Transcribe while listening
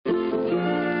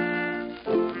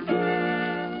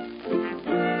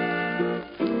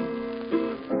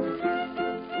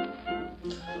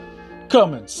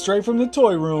Coming straight from the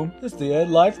toy room, it's the Ed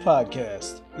Life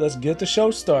Podcast. Let's get the show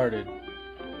started.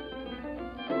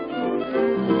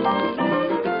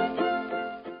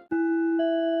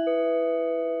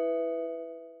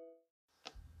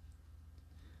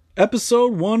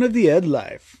 Episode 1 of the Ed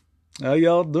Life. How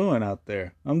y'all doing out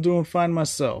there? I'm doing fine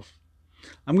myself.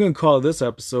 I'm going to call this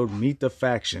episode Meet the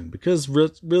Faction, because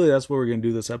really that's what we're going to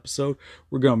do this episode.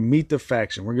 We're going to meet the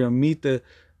faction. We're going to meet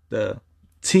the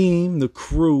team, the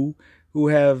crew, who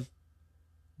have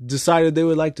decided they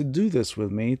would like to do this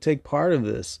with me, take part of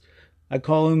this. I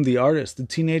call him the artist, the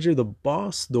teenager, the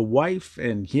boss, the wife,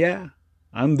 and yeah,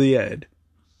 I'm the Ed.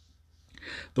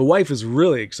 The wife is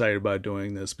really excited about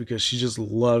doing this because she just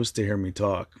loves to hear me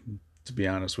talk, to be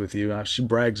honest with you. She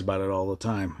brags about it all the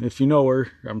time. If you know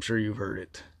her, I'm sure you've heard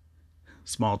it.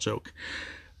 Small joke.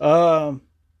 We're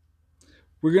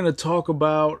going to talk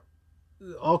about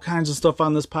all kinds of stuff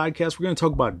on this podcast. We're going to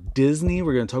talk about Disney.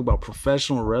 We're going to talk about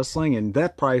professional wrestling. And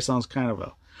that probably sounds kind of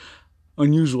a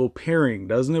unusual pairing,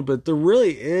 doesn't it? But there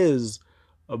really is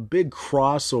a big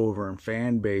crossover in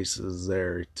fan bases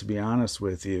there, to be honest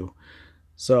with you.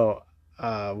 So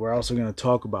we're also going to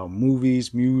talk about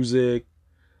movies, music,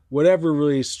 whatever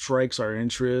really strikes our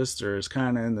interest or is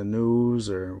kind of in the news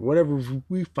or whatever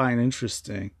we find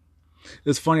interesting.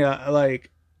 It's funny.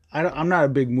 I'm not a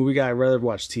big movie guy. I rather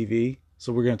watch TV.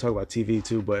 So we're going to talk about TV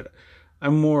too, but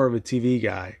I'm more of a TV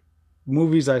guy.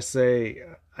 Movies,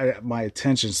 my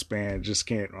attention span just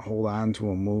can't hold on to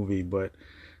a movie, but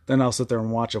then I'll sit there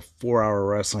and watch a 4-hour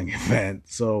wrestling event.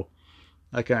 So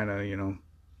I kind of,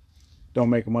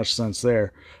 don't make much sense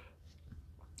there.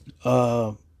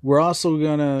 We're also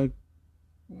going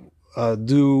to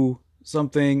do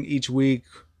something each week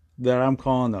that I'm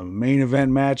calling the main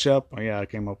event matchup. Oh yeah, I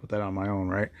came up with that on my own,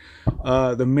 right?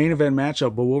 The main event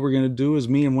matchup, but what we're going to do is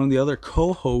me and one of the other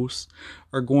co-hosts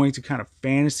are going to kind of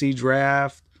fantasy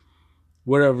draft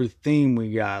whatever theme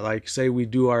we got. Like, say we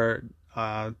do our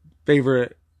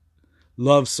favorite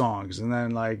love songs, and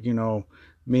then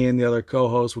me and the other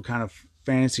co-host will kind of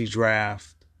fantasy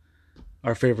draft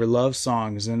our favorite love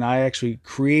songs. And I actually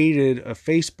created a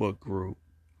Facebook group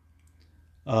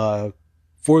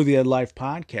for the Ed Life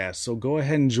Podcast. So go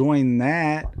ahead and join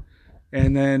that.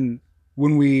 And then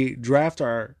when we draft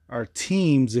our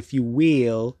teams, if you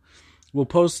will, we'll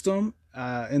post them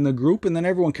in the group, and then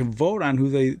everyone can vote on who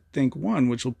they think won,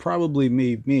 which will probably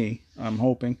be me, I'm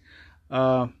hoping.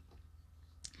 So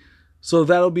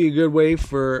that'll be a good way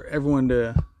for everyone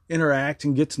to interact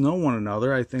and get to know one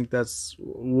another. I think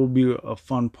will be a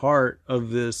fun part of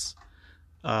this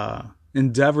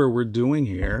endeavor we're doing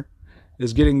here,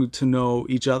 is getting to know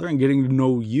each other and getting to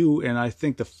know you. And I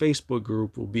think the Facebook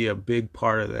group will be a big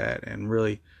part of that and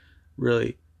really,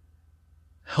 really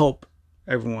help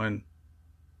everyone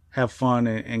have fun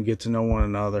and get to know one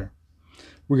another.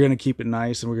 We're going to keep it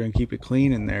nice and we're going to keep it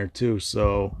clean in there too.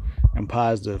 So, and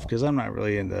positive, because I'm not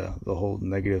really into the whole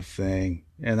negative thing.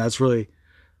 And that's really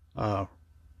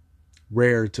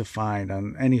rare to find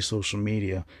on any social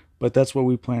media. But that's what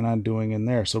we plan on doing in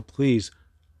there. So please,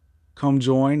 come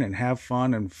join and have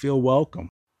fun and feel welcome.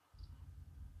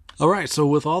 All right, so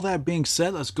with all that being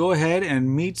said, let's go ahead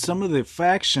and meet some of the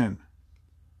faction.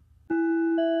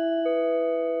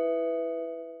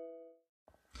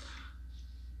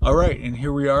 All right, and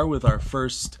here we are with our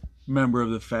first member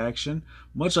of the faction.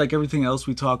 Much like everything else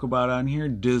we talk about on here,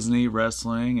 Disney,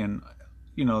 wrestling, and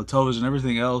television,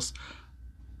 everything else,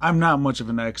 I'm not much of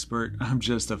an expert. I'm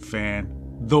just a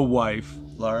fan. The wife.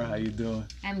 Laura, how you doing?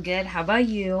 I'm good. How about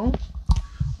you?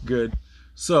 Good.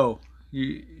 So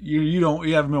you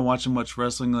haven't been watching much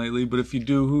wrestling lately, but if you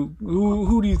do,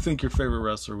 who do you think your favorite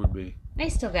wrestler would be? I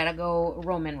still gotta go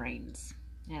Roman Reigns.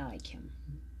 I like him.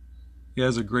 He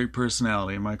has a great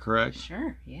personality. Am I correct?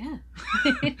 Sure. Yeah.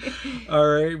 All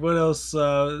right. What else?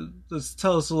 Let's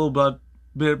tell us a little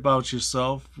bit about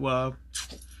yourself. What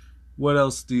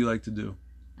else do you like to do?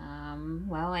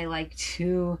 Well, I like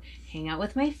to hang out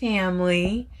with my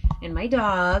family and my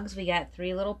dogs. We got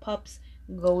 3 little pups,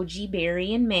 Goji,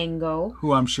 Berry, and Mango.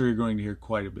 Who I'm sure you're going to hear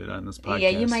quite a bit on this podcast. Yeah,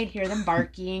 you might hear them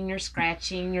barking or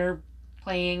scratching or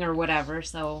playing or whatever.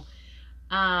 So,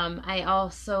 I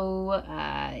also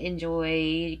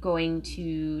enjoy going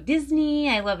to Disney.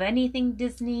 I love anything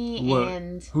Disney.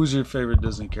 And who's your favorite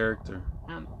Disney character?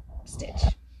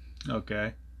 Stitch.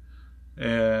 Okay.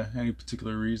 Any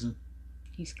particular reason?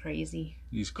 He's crazy.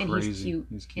 He's crazy. And he's cute.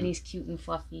 And he's cute and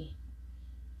fluffy.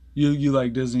 You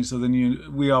like Disney, so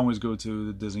then we always go to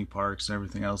the Disney parks and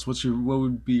everything else. What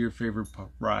would be your favorite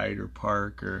ride or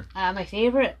park or? My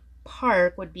favorite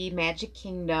park would be Magic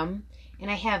Kingdom, and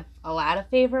I have a lot of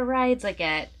favorite rides. Like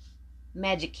at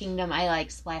Magic Kingdom, I like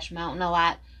Splash Mountain a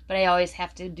lot, but I always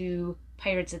have to do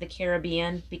Pirates of the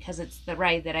Caribbean because it's the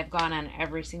ride that I've gone on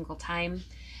every single time.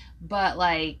 But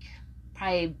like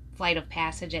probably Flight of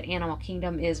Passage at Animal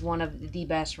Kingdom is one of the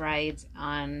best rides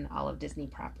on all of Disney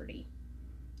property.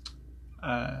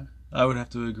 I would have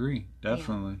to agree,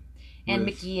 definitely. Yeah. And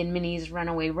Mickey and Minnie's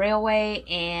Runaway Railway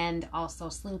and also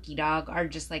Slinky Dog are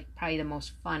just like probably the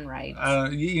most fun rides.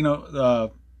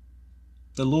 The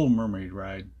Little Mermaid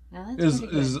ride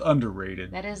is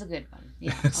underrated. That is a good one.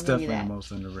 Yeah, it's definitely the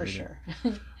most underrated.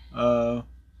 For sure.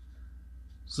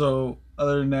 So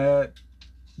other than that,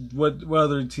 what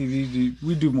other TV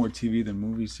we do more TV than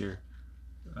movies here?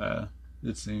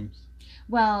 It seems.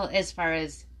 Well, as far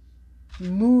as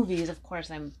movies, of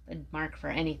course, I'm a mark for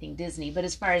anything Disney. But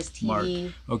as far as TV,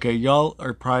 Mark. Okay, y'all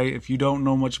are probably, if you don't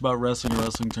know much about wrestling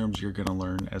terms, you're gonna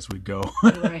learn as we go.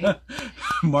 Right.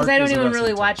 Because I don't even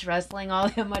really watch wrestling all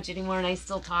that much anymore, and I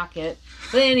still talk it.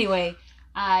 But anyway,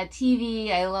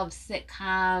 TV. I love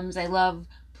sitcoms. I love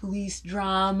police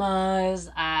dramas.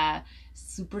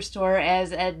 Superstore,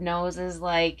 as Ed knows, is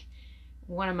like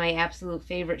one of my absolute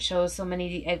favorite shows. So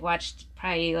many I've watched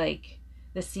probably like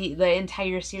the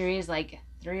entire series like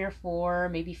 3 or 4,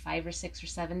 maybe 5 or 6 or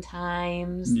 7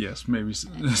 times. Yes, maybe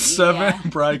 7. Yeah.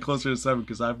 Probably closer to 7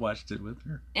 because I've watched it with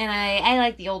her. And I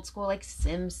like the old school like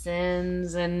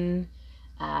Simpsons and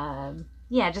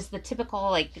just the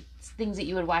typical like things that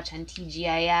you would watch on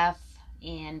TGIF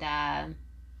and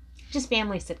just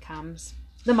family sitcoms.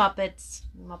 The Muppets.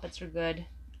 The Muppets are good.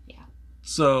 Yeah.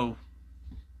 So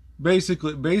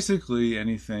basically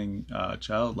anything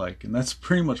childlike, and that's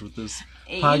pretty much what this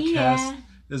podcast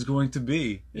is going to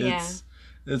be. It's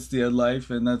the Ed life,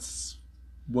 and that's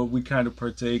what we kind of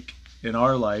partake in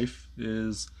our life,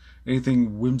 is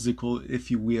anything whimsical, if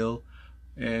you will,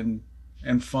 and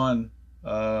fun.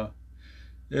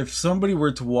 If somebody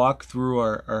were to walk through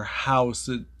our house,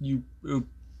 it would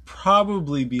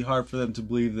probably be hard for them to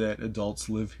believe that adults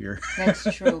live here. That's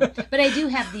true. But I do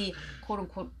have the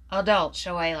quote-unquote adult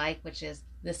show I like, which is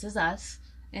This Is Us.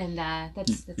 And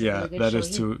that's a really good that show.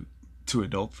 Is too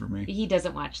adult for me. He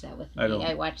doesn't watch that with me.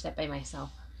 I watch that by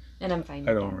myself. And I'm fine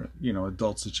with that.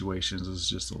 Adult situations is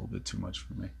just a little bit too much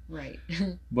for me. Right.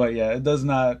 But yeah, it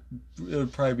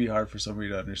would probably be hard for somebody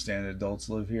to understand that adults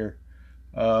live here.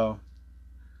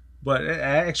 But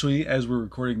actually, as we're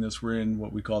recording this, we're in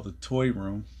what we call the toy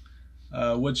room.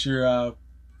 What's your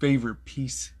favorite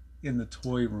piece in the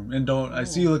toy room? And I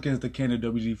see you looking at the can of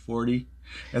WD-40,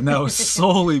 and that was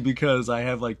solely because I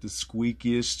have like the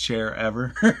squeakiest chair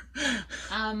ever.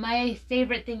 My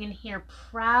favorite thing in here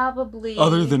probably,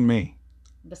 other than me,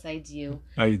 besides you.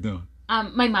 How you doing?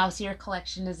 My mouse ear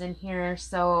collection is in here,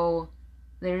 so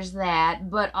there's that.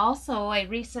 But also, I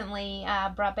recently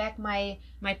brought back my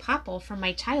Popple from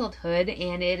my childhood,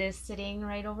 and it is sitting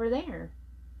right over there.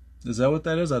 Is that what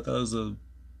that is? I thought it was a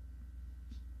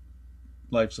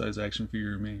life-size action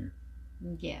figure of me.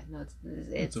 Yeah, no,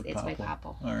 it's my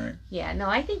Popple. All right. Yeah, no,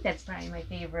 I think that's probably my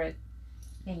favorite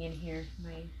thing in here.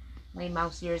 My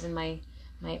mouse ears and my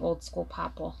old school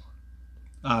Popple.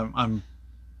 I'm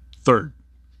third.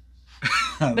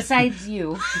 Besides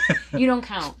you, you don't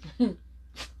count. Well,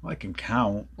 I can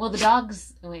count. Well, the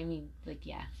dogs.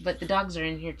 But the dogs are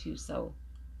in here too. So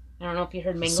I don't know if you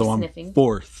heard Mango sniffing. I'm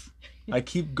fourth. I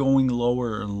keep going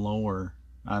lower and lower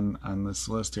on this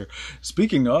list here.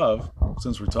 Speaking of,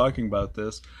 since we're talking about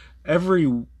this,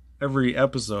 every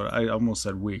episode, I almost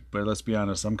said week, but let's be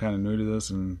honest, I'm kind of new to this,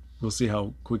 and we'll see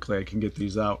how quickly I can get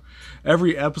these out.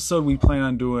 Every episode, we plan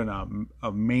on doing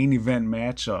a main event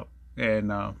matchup,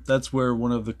 and that's where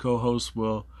one of the co-hosts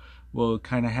will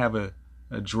kind of have a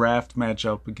draft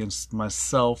matchup against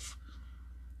myself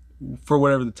for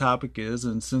whatever the topic is.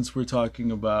 And since we're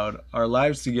talking about our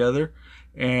lives together,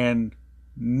 and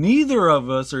neither of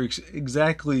us are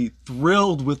exactly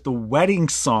thrilled with the wedding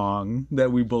song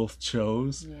that we both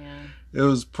chose. Yeah. It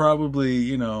was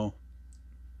probably, we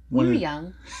were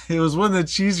young. It was one of the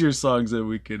cheesier songs that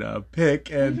we could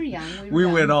pick, and we were young. We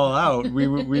went all out. We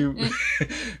went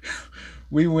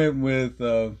with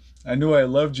 "I Knew I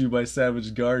Loved You" by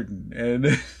Savage Garden,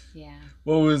 and yeah.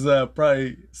 What was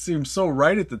probably seemed so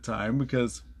right at the time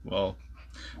because, well,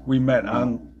 we met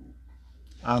online.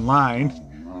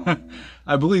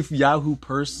 I believe Yahoo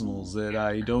Personals that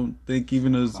I don't think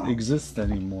even exists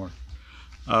anymore.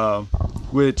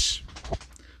 Which,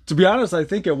 to be honest, I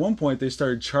think at one point they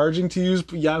started charging to use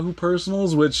Yahoo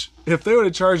Personals, which if they would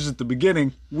have charged at the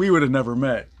beginning, we would have never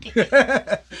met.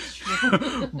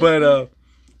 But,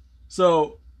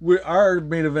 so our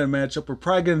main event matchup, we're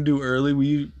probably going to do early.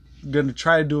 We're going to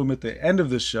try to do them at the end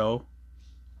of the show.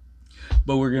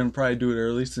 but we're going to probably do it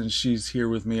early since she's here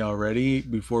with me already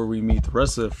before we meet the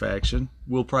rest of the faction.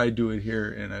 We'll probably do it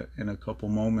here in a couple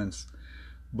moments.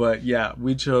 But yeah,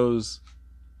 we chose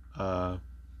I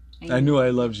Knew I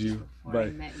Loved You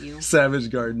by Savage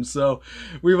Garden. So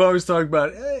we've always talked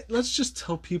about, let's just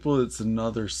tell people it's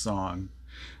another song.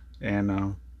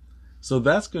 And so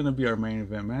that's going to be our main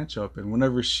event matchup. And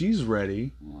whenever she's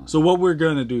ready, so what we're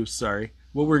going to do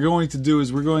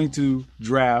is we're going to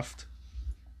draft,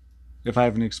 if I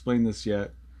haven't explained this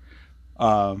yet,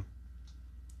 5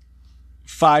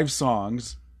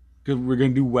 songs, because we're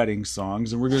going to do wedding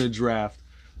songs, and we're going to draft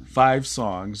 5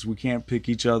 songs. We can't pick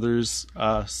each other's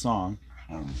song.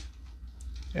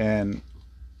 And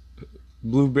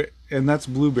that's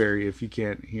Blueberry, if you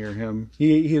can't hear him.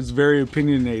 He is very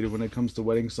opinionated when it comes to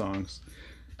wedding songs.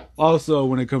 Also,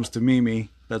 when it comes to Mimi,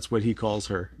 that's what he calls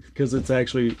her, because it's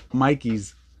actually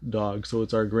Mikey's dog, so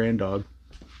it's our grand dog.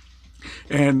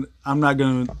 And I'm not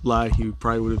going to lie, he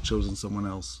probably would have chosen someone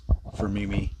else for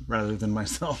Mimi rather than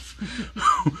myself.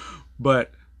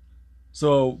 But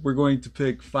so we're going to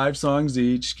pick 5 songs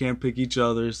each, can't pick each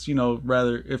other's.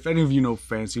 Rather, if any of you know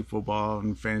fantasy football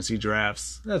and fantasy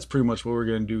drafts, that's pretty much what we're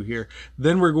going to do here.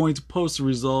 Then we're going to post the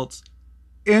results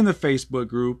in the Facebook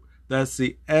group. That's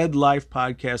the Ed Life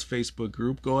Podcast Facebook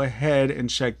group. Go ahead and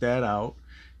check that out.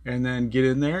 And then get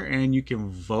in there and you can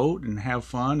vote and have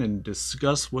fun and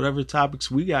discuss whatever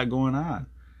topics we got going on.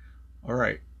 All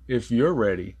right. If you're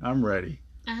ready, I'm ready.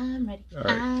 I'm ready. All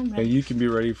right. I'm ready. And you can be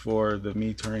ready for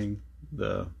me turning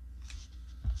the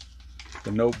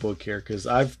notebook here, because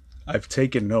I've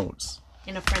taken notes.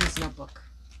 In a friend's notebook.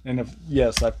 And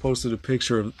yes, I posted a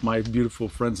picture of my beautiful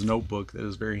friend's notebook that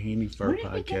is very handy for our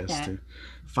podcast too.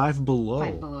 Five Below.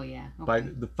 Five Below, yeah. Okay. By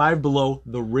the Five Below,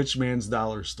 the rich man's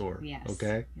dollar store. Yes.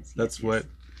 Okay? Yes, That's what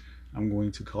I'm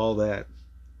going to call that.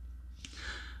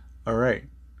 All right.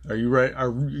 Are you ready?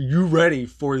 Are you ready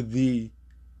for the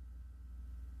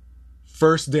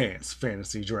First Dance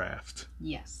fantasy draft?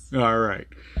 Yes. All right.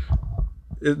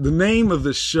 The name of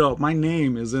the show, my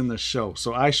name is in the show,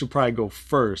 so I should probably go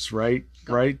first, right?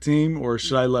 Go. Right, team? Or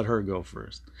should I let her go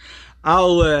first?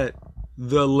 I'll let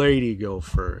the lady go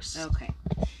first. Okay.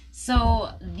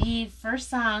 So the first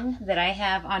song that I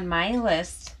have on my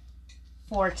list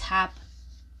for top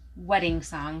wedding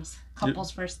songs, couples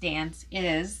first dance,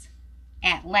 is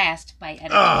At Last by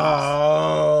Ed.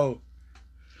 Oh!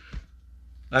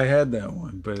 I had that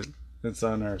one, but it's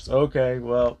on ours. Okay,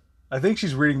 well, I think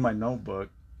she's reading my notebook.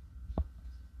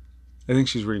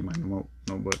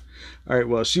 Notebook. All right,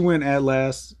 well, she went At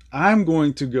Last. I'm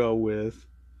going to go with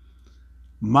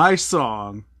my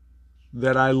song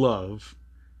that I love.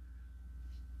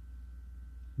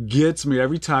 Gets me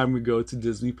every time we go to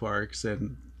Disney parks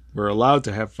and we're allowed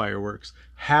to have fireworks.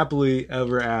 Happily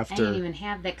Ever After. I didn't even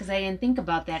have that because I didn't think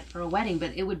about that for a wedding,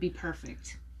 but it would be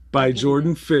perfect. By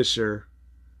Jordan Fisher.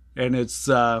 And it's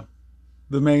the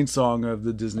main song of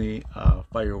the Disney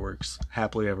fireworks,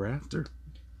 Happily Ever After.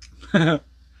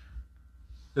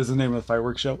 Is the name of the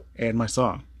fireworks show and my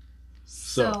song.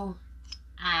 So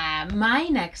my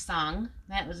next song,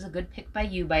 that was a good pick by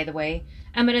you, by the way.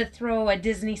 I'm going to throw a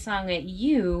Disney song at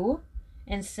you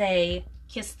and say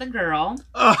Kiss the Girl,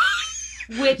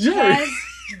 which has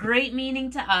great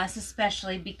meaning to us,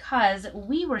 especially because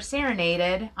we were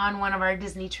serenaded on one of our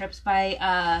Disney trips by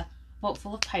a boat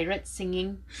full of pirates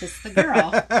singing Kiss the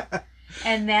Girl.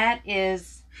 And that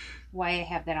is why I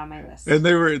have that on my list. And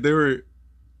they were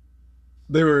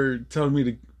telling me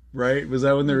to, right? Was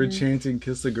that when they were chanting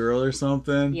Kiss the Girl or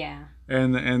something? Yeah.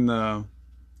 And do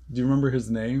you remember his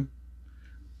name?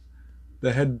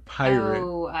 The head pirate.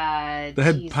 The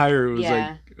head pirate was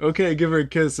like, okay, give her a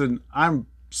kiss. And I'm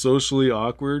socially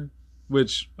awkward,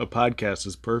 which a podcast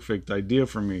is perfect idea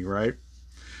for me, right?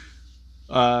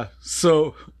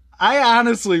 So I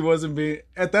honestly wasn't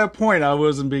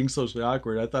being socially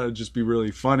awkward. I thought it'd just be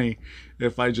really funny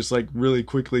if I just like really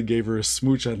quickly gave her a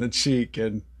smooch on the cheek.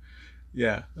 And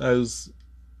yeah, I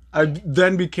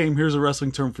then became, here's a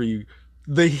wrestling term for you,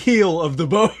 the heel of the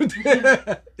boat,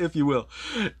 if you will.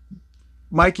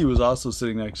 Mikey was also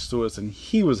sitting next to us, and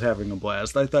he was having a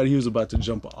blast. I thought he was about to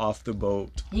jump off the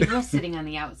boat. He was sitting on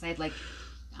the outside, like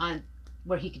on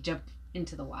where he could jump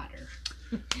into the water.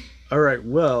 All right,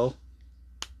 well,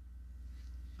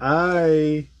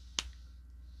 you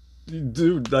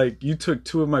took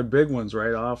 2 of my big ones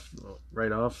right off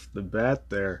the bat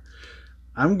there.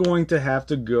 I'm going to have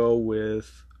to go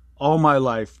with All My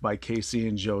Life by Casey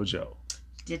and JoJo.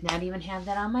 Did not even have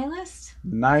that on my list.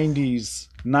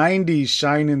 90s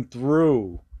shining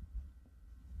through.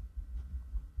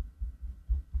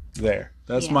 There.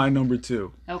 That's my number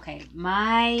 2. Okay.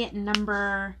 My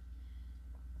number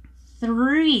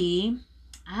 3,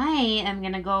 I am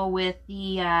going to go with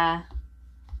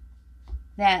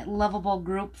that lovable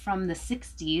group from the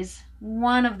 60s.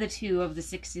 One of the two of the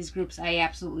 60s groups I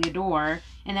absolutely adore,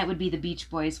 and that would be the Beach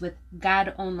Boys with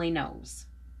God Only Knows.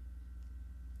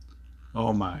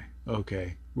 Oh my.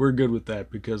 Okay. We're good with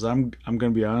that because I'm going to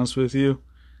be honest with you,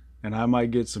 and I might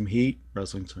get some heat,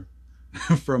 wrestling term,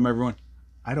 from everyone.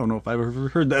 I don't know if I've ever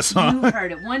heard that song. You've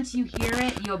heard it. Once you hear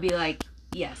it, you'll be like,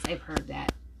 yes, I've heard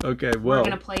that. Okay, well. We're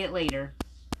going to play it later.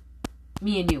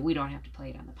 Me and you, we don't have to play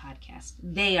it on the podcast.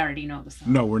 They already know the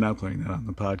song. No, we're not playing that on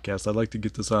the podcast. I'd like to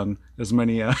get this on as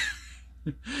many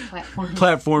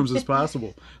platforms as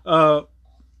possible. All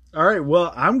right,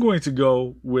 well, I'm going to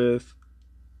go with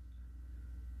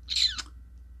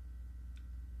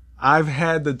I've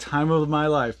Had the Time of My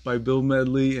Life by Bill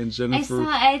Medley and Jennifer.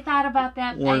 I thought about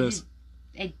that. Warnes.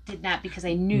 I did not because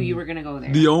I knew you were going to go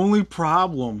there. The only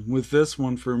problem with this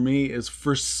one for me is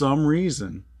for some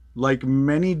reason, like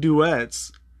many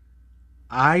duets,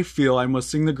 I feel I must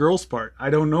sing the girl's part. I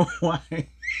don't know why.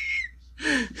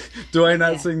 Do I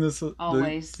not sing this?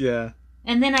 Always. Yeah.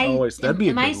 And then always. That'd be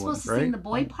am a good I supposed one, to sing right? the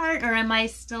boy part, or am I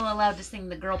still allowed to sing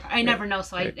the girl part? I never know,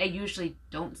 so I usually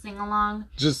don't sing along.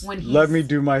 Just let me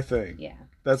do my thing. Yeah.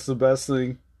 That's the best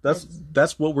thing.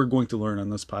 That's what we're going to learn on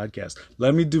this podcast.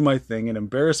 Let me do my thing and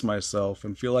embarrass myself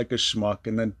and feel like a schmuck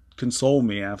and then console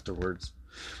me afterwards.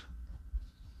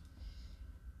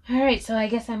 All right, so I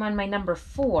guess I'm on my number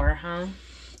 4, huh?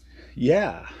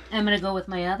 Yeah. I'm going to go with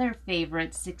my other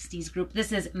favorite 60s group.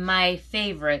 This is my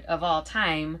favorite of all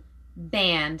time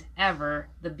band ever,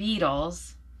 the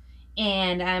Beatles.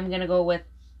 And I'm going to go with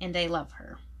And I Love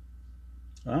Her.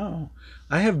 Oh,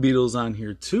 I have Beatles on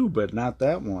here too, but not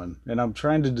that one. And I'm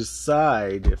trying to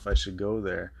decide if I should go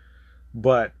there.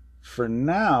 But for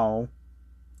now,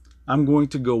 I'm going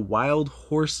to go Wild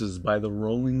Horses by the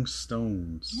Rolling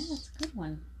Stones. Yeah, that's a good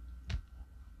one.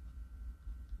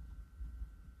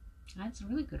 That's a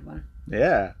really good one.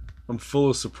 Yeah, I'm full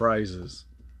of surprises.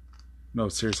 No,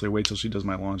 seriously, wait till she does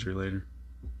my laundry later.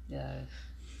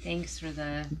 Thanks for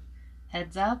the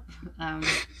heads up.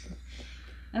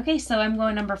 Okay, so I'm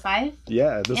going number 5.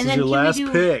 Yeah, this is your last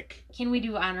pick. Can we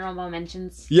do honorable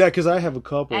mentions? Yeah, because I have a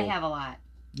couple. I have a lot.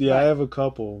 Yeah, I have a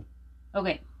couple.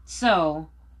 Okay, so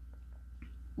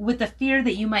with the fear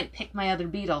that you might pick my other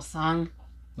Beatles song,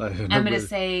 I'm going to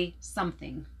say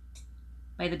Something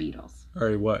by the Beatles. All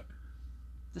right, what?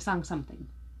 The song Something.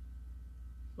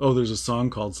 Oh, there's a song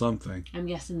called Something. I'm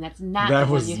guessing that's not that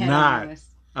the was one you had not on your list.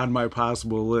 On my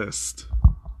possible list.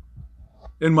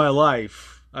 In my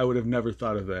life, I would have never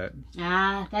thought of that.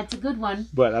 Ah, that's a good one.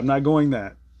 But I'm not going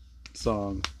that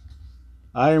song.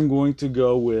 I am going to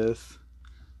go with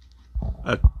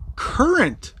a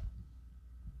current,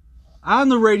 on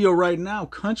the radio right now,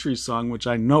 country song, which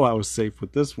I know I was safe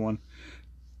with this one.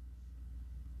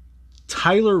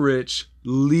 Tyler Rich,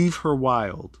 Leave Her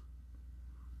Wild.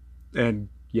 And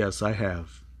yes, I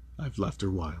have. I've left her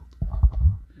wild.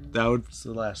 That was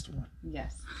the last one.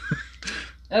 Yes.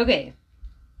 Okay.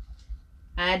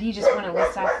 Do you just want to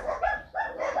list off?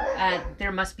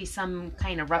 There must be some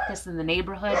kind of ruckus in the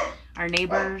neighborhood. Our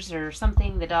neighbors or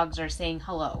something. The dogs are saying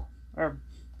hello or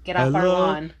get off our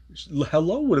lawn.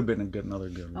 Hello would have been another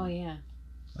good one. Oh yeah.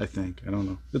 I think. I don't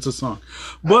know. It's a song.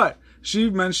 But she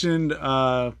mentioned.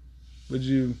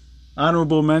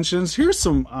 Honorable mentions? Here's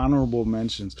some honorable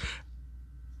mentions.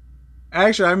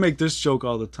 Actually, I make this joke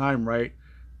all the time, right?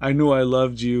 I Knew I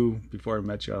Loved You Before I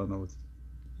Met You. I don't know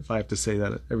if I have to say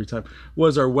that every time.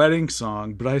 Was our wedding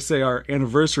song, but I say our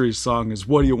anniversary song is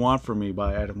What Do You Want From Me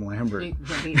by Adam Lambert.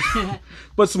 Right.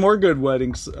 But some more good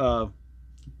weddings.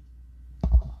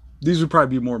 These would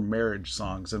probably be more marriage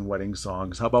songs than wedding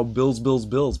songs. How about Bills, Bills,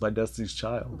 Bills by Destiny's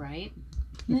Child? Right.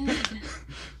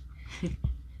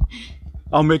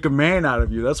 I'll make a man out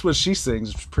of you. That's what she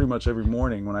sings pretty much every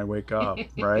morning when I wake up,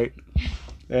 right?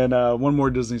 And one more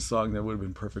Disney song that would have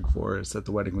been perfect for us at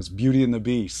the wedding was Beauty and the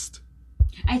Beast.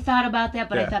 I thought about that,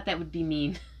 but Yeah. I thought that would be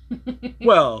mean.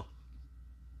 Well,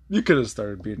 you could have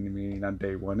started being mean on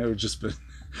day one. It would just been...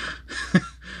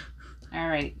 All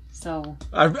right, so...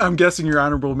 I'm guessing your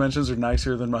honorable mentions are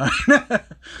nicer than mine.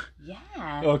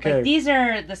 Yeah. Okay. But these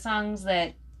are the songs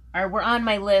that were on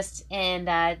my list and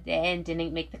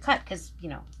didn't make the cut because,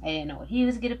 I didn't know what he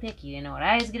was going to pick. He didn't know what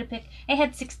I was going to pick. I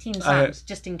had 16 songs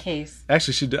just in case.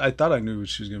 Actually, she did. I thought I knew what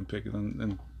she was going to pick.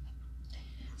 And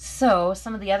So,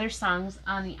 some of the other songs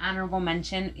on the honorable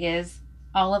mention is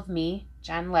All of Me,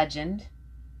 John Legend.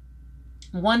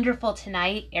 Wonderful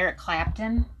Tonight, Eric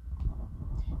Clapton.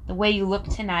 The Way You Look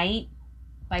Tonight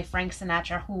by Frank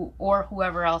Sinatra, or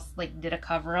whoever else did a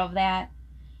cover of that.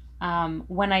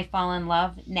 When I Fall in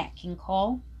Love, Nat King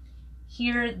Cole.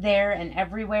 Here, There, and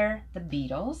Everywhere, the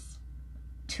Beatles.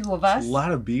 Two of us. A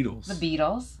lot of Beatles. The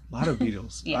Beatles. A lot of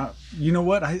Beatles. Yeah. You know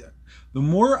what? The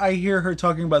more I hear her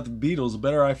talking about the Beatles, the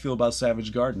better I feel about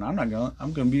Savage Garden. I'm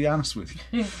gonna be honest with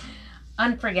you.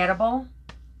 Unforgettable,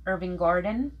 Irving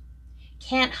Gordon.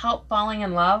 Can't Help Falling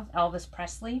in Love, Elvis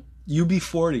Presley.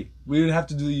 UB40. We would have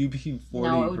to do the UB40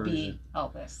 No, it would version. be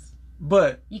Elvis.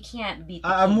 But You can't beat the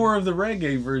I'm king. more of the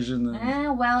reggae version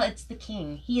than. Well, it's the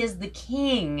king. He is the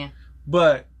king.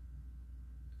 But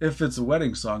if it's a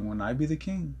wedding song, wouldn't I be the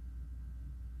king?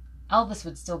 Elvis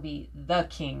would still be the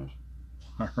king.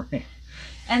 All right.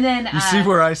 And then You see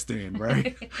where I stand,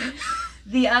 right?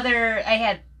 I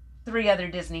had 3 other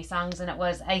Disney songs, and it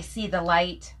was I See the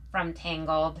Light from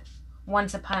Tangled,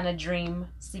 Once Upon a Dream,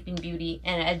 Sleeping Beauty,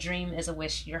 and A Dream is a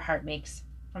Wish Your Heart Makes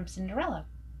from Cinderella.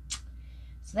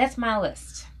 So that's my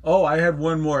list. Oh, I had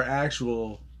one more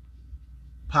actual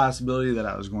possibility that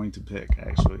I was going to pick,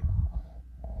 actually.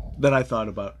 That I thought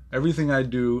about. Everything I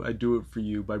Do It For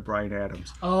You by Bryan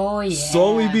Adams. Oh, yeah.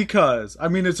 Solely because, I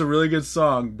mean, it's a really good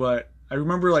song, but I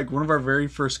remember like one of our very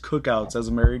first cookouts as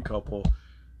a married couple.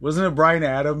 Wasn't it Bryan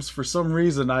Adams? For some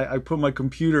reason, I put my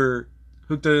computer,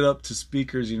 hooked it up to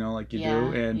speakers, you know, like you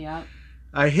do. And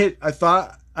I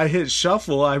thought I hit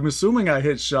shuffle. I'm assuming I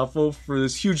hit shuffle for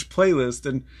this huge playlist,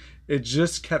 and it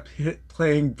just kept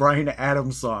playing Bryan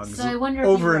Adams songs. So I wonder if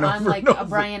over you were and on over like and over.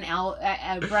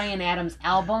 a Bryan Adams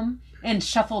album and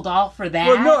shuffled all for that.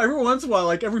 Well, no, every once in a while,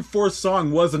 like every 4th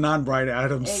song was a non-Bryan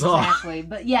Adams song. Exactly.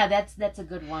 But yeah, that's a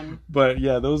good one. But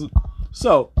yeah, those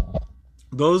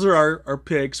are our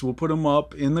picks. We'll put them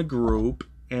up in the group,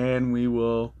 and we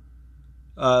will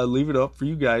leave it up for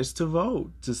you guys to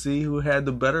vote to see who had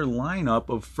the better lineup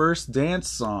of first dance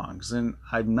songs. And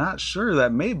I'm not sure,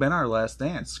 that may have been our last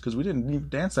dance, because we didn't even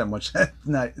dance that much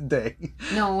that day.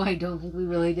 No, I don't think we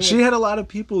really did. She had a lot of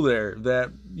people there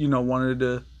that, you know, wanted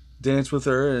to dance with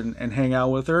her and hang out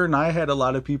with her, and I had a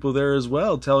lot of people there as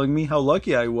well telling me how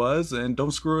lucky I was and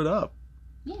don't screw it up.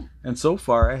 Yeah. And so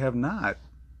far I have not.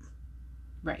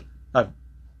 Right.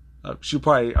 She'll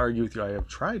probably argue with you I have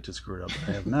tried to screw it up, but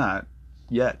I have not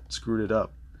yet screwed it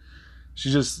up. She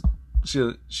just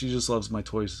loves my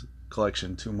toys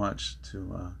collection too much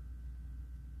to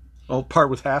I'll part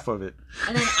with half of it.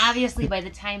 And then obviously by the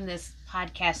time this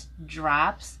podcast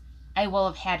drops, I will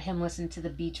have had him listen to the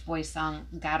Beach Boys song,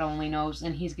 God Only Knows,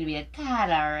 and he's going to be like, God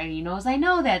already knows I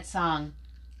know that song.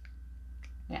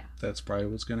 Yeah. That's probably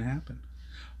what's going to happen.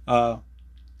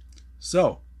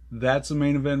 So, that's the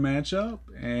main event matchup,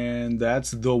 and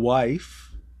that's the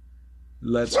wife.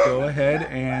 Let's go ahead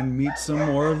and meet some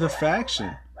more of the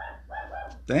faction.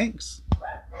 Thanks.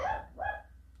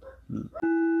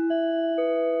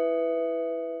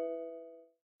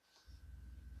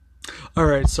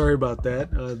 Alright, sorry about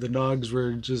that. The dogs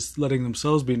were just letting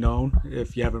themselves be known,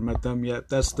 if you haven't met them yet.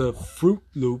 That's the Fruit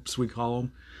Loops, we call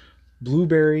them.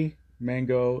 Blueberry,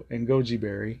 mango, and goji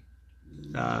berry.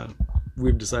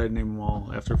 We've decided to name them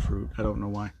all after fruit. I don't know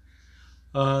why.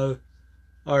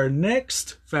 Our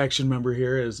next faction member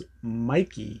here is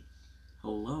Mikey.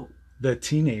 Hello. The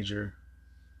teenager.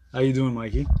 How you doing,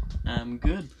 Mikey? I'm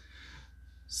good.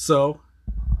 So,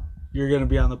 you're going to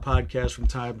be on the podcast from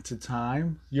time to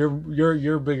time. Your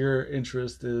bigger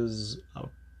interest is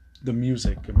the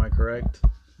music. Am I correct?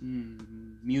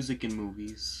 Music and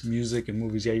movies. Music and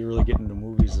movies. Yeah, you're really getting into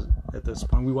movies at this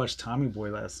point. We watched Tommy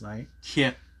Boy last night.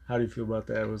 Yeah. How do you feel about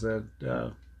that? Was that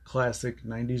a classic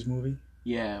 90s movie?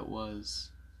 Yeah, it was.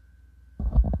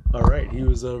 All right. He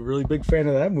was a really big fan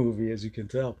of that movie, as you can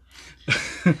tell.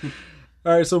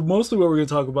 All right. So mostly what we're going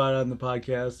to talk about on the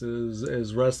podcast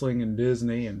is wrestling and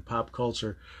Disney and pop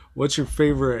culture. What's your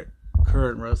favorite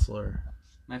current wrestler?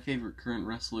 My favorite current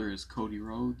wrestler is Cody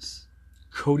Rhodes.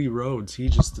 Cody Rhodes. He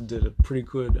just did a pretty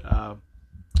good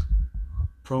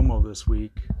promo this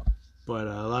week. But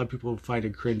a lot of people find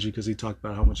it cringy because he talked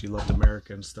about how much he loved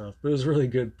America and stuff. But it was a really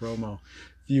good promo.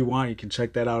 If you want, you can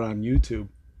check that out on YouTube.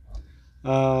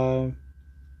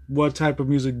 What type of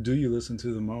music do you listen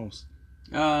to the most?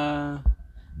 I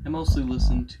mostly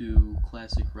listen to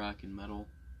classic rock and metal.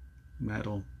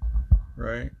 Metal,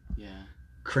 right? Yeah.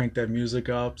 Crank that music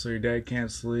up so your dad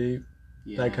can't sleep.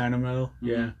 Yeah. That kind of metal? Mm-hmm.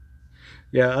 Yeah.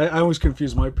 Yeah, I always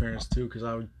confused my parents too because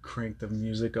I would crank the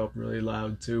music up really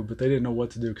loud too, but they didn't know what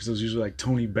to do because it was usually like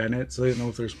Tony Bennett, so they didn't know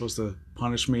if they were supposed to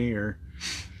punish me or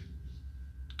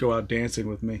go out dancing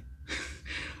with me.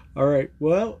 All right,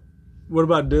 well, what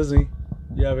about Disney?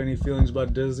 You have any feelings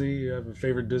about Disney? You have a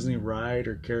favorite Disney ride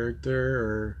or character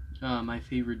or? My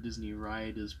favorite Disney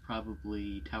ride is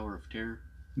probably Tower of Terror.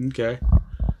 Okay.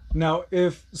 Now,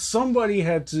 if somebody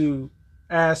had to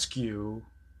ask you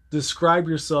describe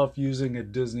yourself using a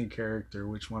Disney character,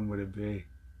 which one would it be?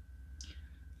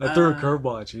 I threw a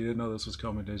curveball at you. You didn't know this was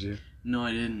coming, did you? No,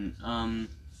 I didn't.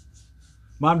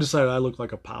 Mom decided I look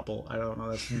like a popple. I don't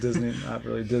know. That's Disney. Not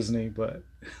really Disney, but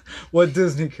what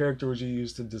Disney character would you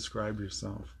use to describe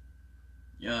yourself?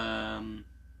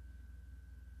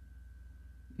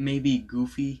 Maybe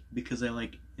Goofy, because I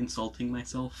like insulting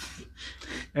myself.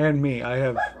 And me. I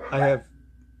have.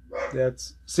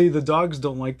 See, the dogs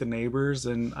don't like the neighbors,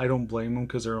 and I don't blame them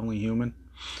because they're only human.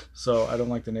 So I don't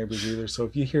like the neighbors either. So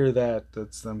if you hear that,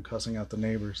 that's them cussing out the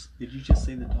neighbors. Did you just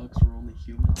say the dogs were only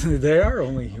human? They are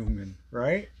only human,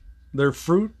 right? They're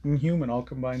fruit and human all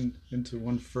combined into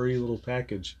one furry little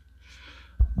package.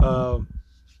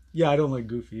 Yeah, I don't like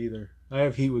Goofy either. I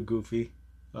have heat with Goofy.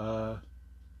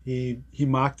 He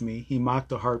mocked me. He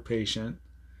mocked a heart patient,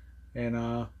 and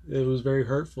it was very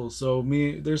hurtful. So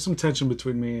there's some tension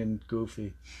between me and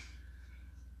Goofy.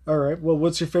 All right. Well,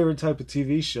 what's your favorite type of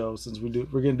TV show? Since we're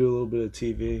gonna do a little bit of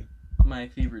TV. My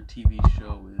favorite TV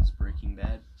show is Breaking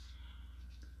Bad.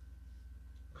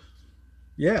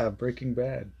 Yeah, Breaking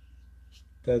Bad.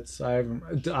 I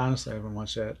haven't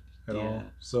watched that at all.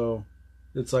 So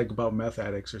it's like about meth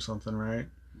addicts or something, right?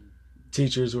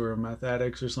 Teachers who are meth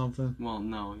addicts or something. Well,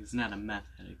 no, he's not a meth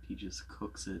addict. He just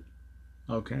cooks it.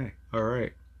 Okay. All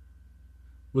right.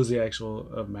 Was he a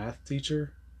math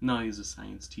teacher? No, he's a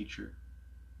science teacher.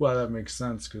 Well, that makes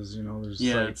sense because, there's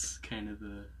that's kind of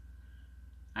the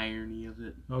irony of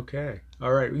it. Okay.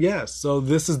 All right. Yes. So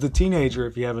this is the teenager,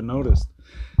 if you haven't noticed.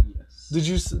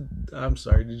 Yes. I'm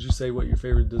sorry, did you say what your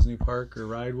favorite Disney park or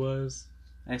ride was?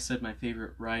 I said my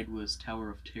favorite ride was Tower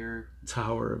of Terror.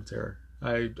 Tower of Terror.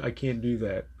 I can't do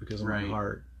that because of my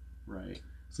heart. Right.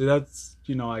 See, that's,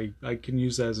 I can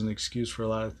use that as an excuse for a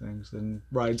lot of things, and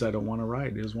rides I don't want to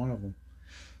ride is one of them.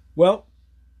 Well,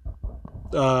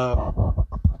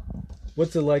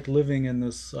 what's it like living in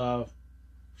this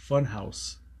fun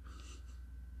house?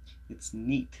 It's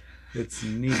neat. It's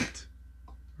neat.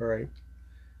 All right.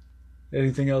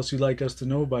 Anything else you'd like us to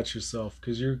know about yourself?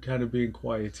 Because you're kind of being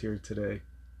quiet here today.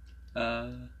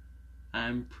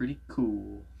 I'm pretty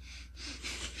cool.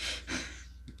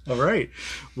 All right.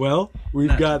 Well,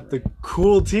 we've got the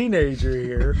cool teenager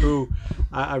here who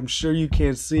I'm sure you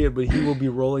can't see it, but he will be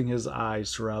rolling his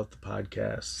eyes throughout the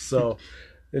podcast. So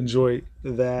enjoy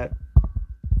that.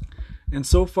 And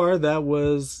so far, that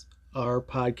was our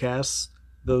podcast.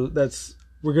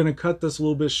 We're going to cut this a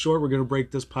little bit short. We're going to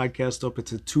break this podcast up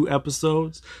into 2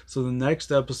 episodes. So the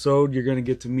next episode, you're going to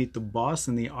get to meet the boss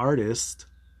and the artist.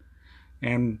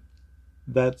 And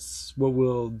that's what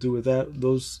we'll do with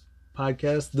those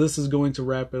podcasts. This is going to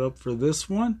wrap it up for this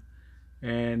one.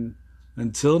 And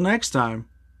until next time,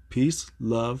 peace,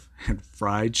 love, and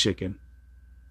fried chicken.